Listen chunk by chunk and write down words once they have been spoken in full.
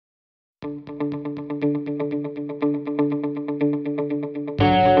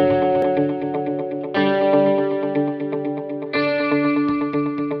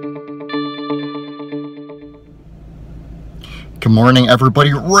morning,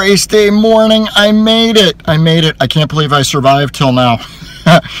 everybody. Race day morning. I made it. I can't believe I survived till now.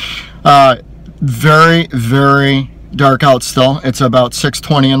 Very, very dark out still. It's about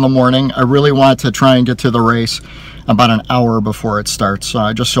 6:20 in the morning. I really want to try and get to the race about an hour before it starts,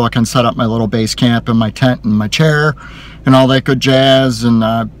 just so I can set up my little base camp and my tent and my chair and all that good jazz,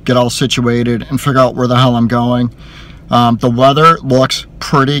 and get all situated and figure out where the hell I'm going. The weather looks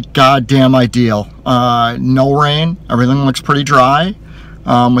pretty goddamn ideal. No rain. Everything looks pretty dry,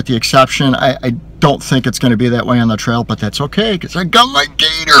 with the exception, I don't think it's going to be that way on the trail, but that's okay because I got my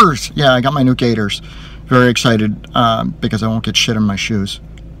gaiters. Yeah, I got my new gaiters. Very excited because I won't get shit in my shoes.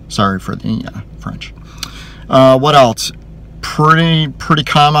 Sorry for the French. What else? Pretty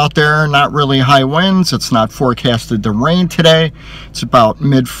calm out there. Not really high winds. It's not forecasted to rain today. It's about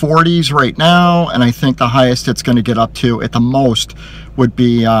mid 40s right now, and I think the highest it's going to get up to at the most would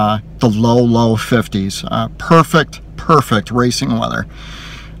be the low 50s. Perfect racing weather.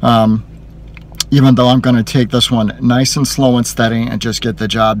 Even though I'm going to take this one nice and slow and steady and just get the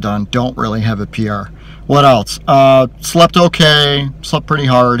job done. Don't really have a PR. What else? Slept okay. Slept pretty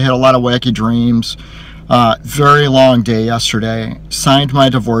hard. Had a lot of wacky dreams. Very long day yesterday. Signed my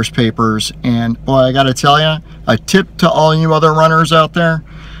divorce papers, and boy, I gotta tell you, a tip to all you other runners out there: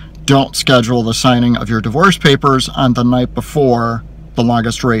 don't schedule the signing of your divorce papers on the night before the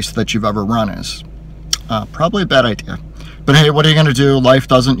longest race that you've ever run is. Probably a bad idea. But hey, what are you gonna do? Life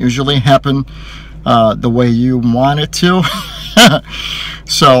doesn't usually happen the way you want it to.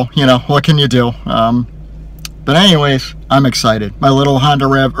 So, you know, what can you do? But anyways, I'm excited. My little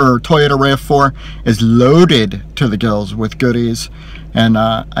Toyota RAV4 is loaded to the gills with goodies, and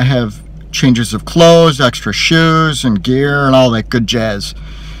I have changes of clothes, extra shoes and gear and all that good jazz.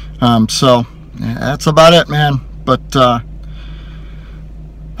 So that's about it, man. But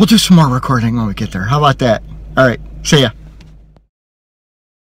we'll do some more recording when we get there. How about that? All right, see ya.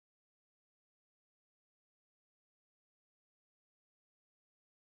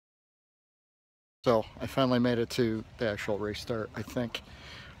 So I finally made it to the actual race start, I think.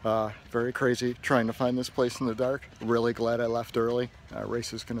 Very crazy trying to find this place in the dark. Really glad I left early.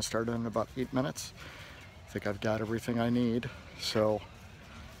 Race is going to start in about 8 minutes. I think I've got everything I need. So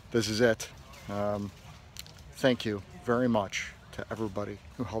this is it. Thank you very much to everybody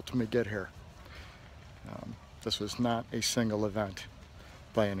who helped me get here. This was not a single event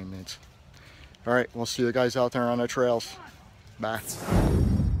by any means. All right, we'll see you guys out there on the trails. Bye.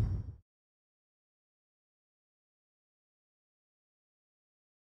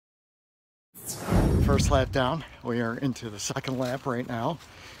 First lap down. We are into the second lap right now.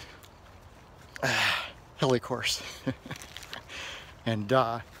 Hilly course. And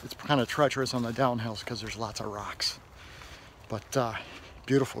it's kind of treacherous on the downhills because there's lots of rocks. But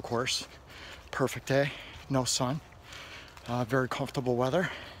beautiful course. Perfect day. No sun. Very comfortable weather.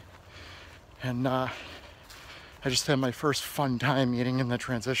 And I just had my first fun time eating in the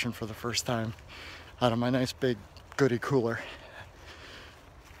transition for the first time out of my nice big goodie cooler.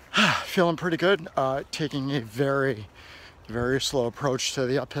 Feeling pretty good. Taking a very slow approach to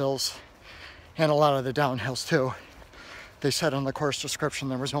the uphills and a lot of the downhills too. They said on the course description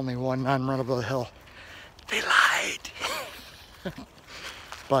there was only one non-runnable hill. They lied.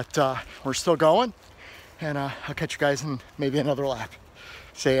 But we're still going, and I'll catch you guys in maybe another lap.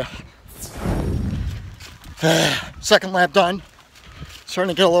 See ya. Second lap done.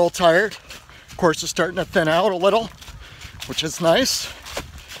 Starting to get a little tired. Course is starting to thin out a little, which is nice.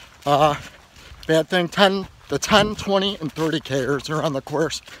 Bad thing, the 10, 20, and 30Kers are on the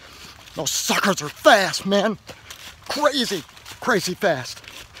course. Those suckers are fast, man. Crazy fast.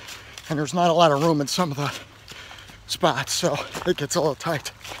 And there's not a lot of room in some of the spots, so it gets a little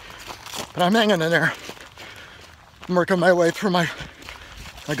tight. But I'm hanging in there. I'm working my way through my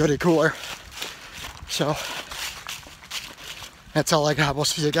goodie cooler. So that's all I got. We'll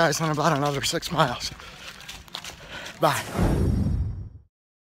see you guys in about another 6 miles. Bye.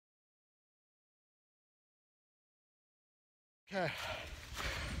 Okay,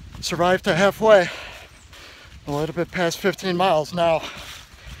 survived to halfway, a little bit past 15 miles now.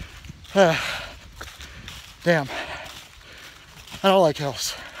 Damn, I don't like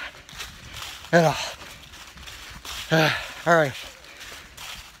hills at all. All right,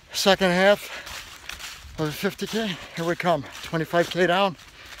 second half of the 50K, here we come. 25K down,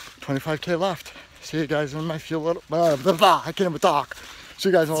 25K left. See you guys in my few little, I can't even talk. See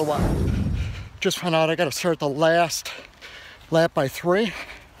you guys in a little while. Just found out I gotta start the last lap by 3,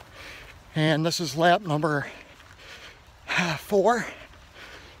 and this is lap number 4.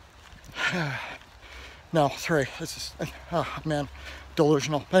 No, 3. This is, oh man,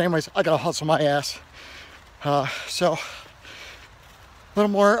 delusional. But anyways, I gotta hustle my ass. So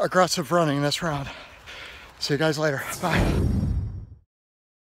little more aggressive running this round. See you guys later. Bye.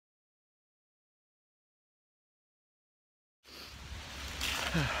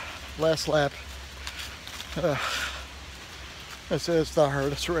 Last lap. This is the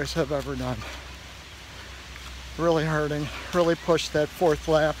hardest race I've ever done. Really hurting. Really pushed that fourth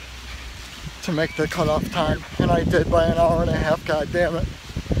lap to make the cutoff time, and I did by an hour and a half. God damn it!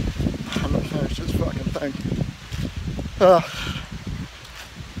 I'm gonna finish this fucking thing.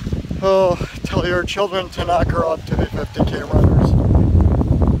 Tell your children to not grow up to be 50K runners.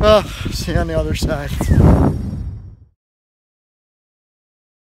 See you on the other side.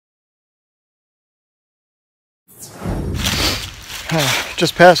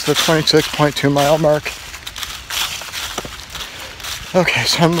 Just passed the 26.2 mile mark. Okay,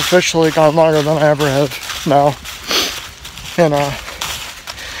 so I'm officially gone longer than I ever have now. And I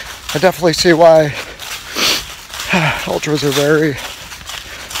definitely see why ultras are very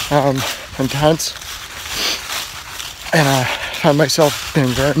intense. And I find myself being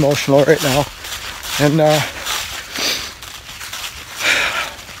very emotional right now. And I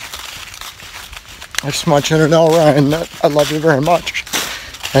just want you to know, Ryan, that I love you very much.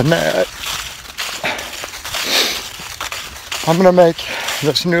 And that I'm going to make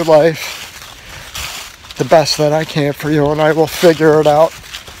this new life the best that I can for you, and I will figure it out.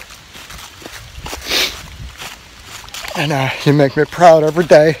 And you make me proud every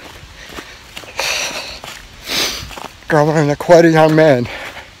day. Growing quite a young man.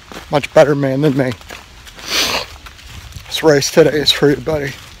 Much better man than me. This race today is for you,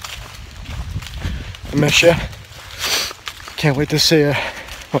 buddy. I miss you. Can't wait to see you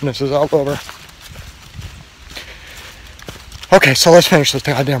when this is all over. Okay, so let's finish this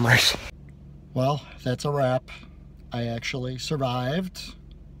goddamn race. Well, that's a wrap. I actually survived.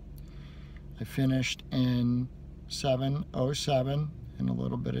 I finished in 7:07 and a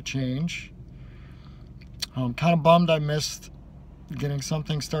little bit of change. I'm kind of bummed I missed getting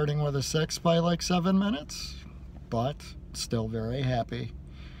something starting with a 6 by like 7 minutes, but still very happy.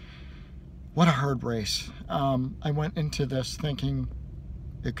 What a hard race. I went into this thinking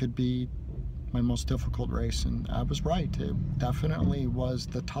it could be my most difficult race, and I was right. It definitely was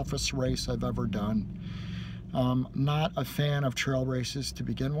the toughest race I've ever done. Not a fan of trail races to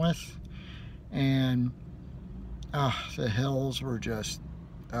begin with, and the hills were just,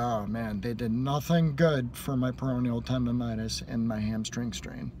 oh man, they did nothing good for my peroneal tendonitis and my hamstring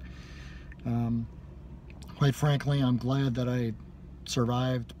strain. Quite frankly, I'm glad that I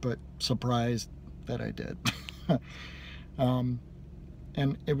survived, but surprised that I did.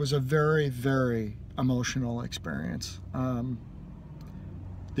 And it was a very, very emotional experience.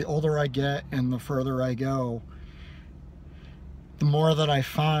 The older I get and the further I go, the more that I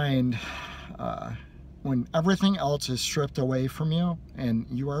find when everything else is stripped away from you and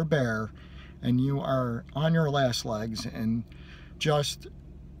you are bare and you are on your last legs and just,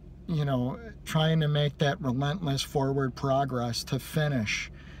 you know, trying to make that relentless forward progress to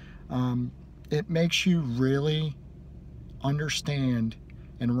finish, it makes you really understand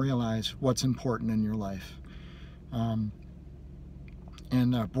and realize what's important in your life.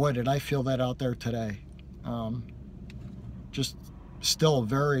 Boy, did I feel that out there today. Just still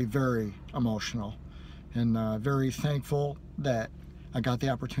very, very emotional, and very thankful that I got the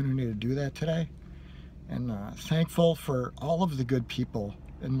opportunity to do that today, and thankful for all of the good people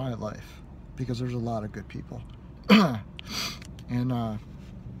in my life, because there's a lot of good people. And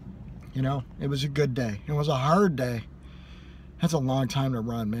you know, it was a good day. It was a hard day. That's a long time to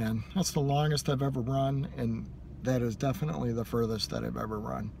run, man. That's the longest I've ever run, and that is definitely the furthest that I've ever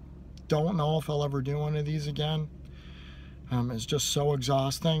run. Don't know if I'll ever do one of these again. It's just so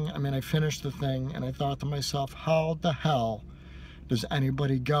exhausting. I mean, I finished the thing and I thought to myself, how the hell does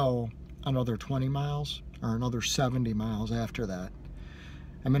anybody go another 20 miles or another 70 miles after that?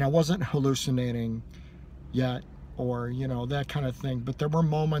 I mean, I wasn't hallucinating yet, or, you know, that kind of thing, but there were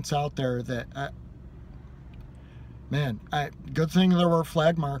moments out there that, good thing there were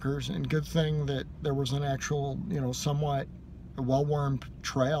flag markers, and good thing that there was an actual, you know, somewhat well-worn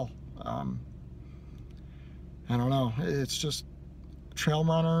trail. I don't know, it's just, trail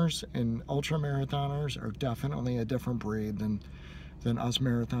runners and ultra marathoners are definitely a different breed than us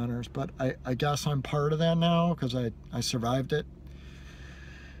marathoners, but I guess I'm part of that now because I survived it.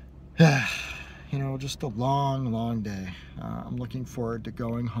 You know, just a long, long day. I'm looking forward to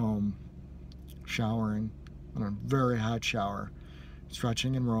going home, showering in a very hot shower,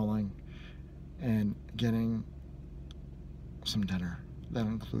 stretching and rolling, and getting some dinner. That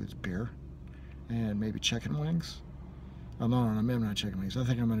includes beer and maybe chicken wings. Oh, no, maybe not chicken wings. I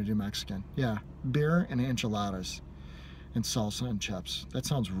think I'm going to do Mexican. Yeah, beer and enchiladas. and salsa and chips. That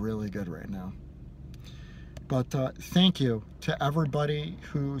sounds really good right now. But thank you to everybody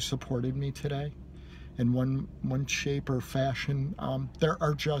who supported me today in one shape or fashion. There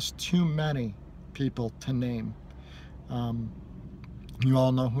are just too many people to name. You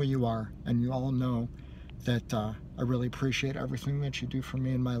all know who you are, and you all know that I really appreciate everything that you do for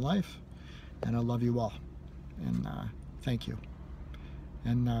me in my life, and I love you all, and thank you.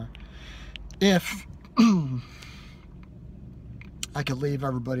 And if I could leave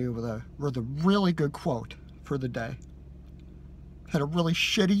everybody with a really good quote for the day. Had a really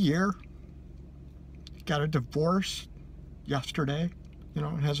shitty year. Got a divorce yesterday. You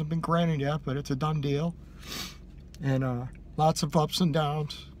know, it hasn't been granted yet, but it's a done deal. And lots of ups and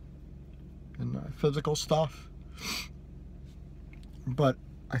downs and physical stuff. But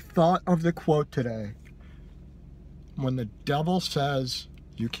I thought of the quote today. When the devil says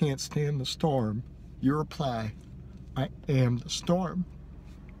you can't stand the storm, you reply, I am the storm.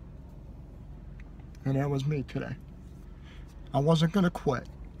 And that was me today. I wasn't going to quit,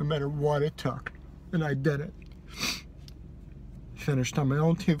 no matter what it took. And I did it. Finished on my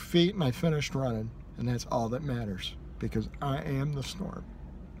own 2 feet, and I finished running. And that's all that matters, because I am the storm.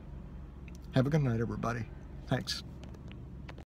 Have a good night, everybody. Thanks.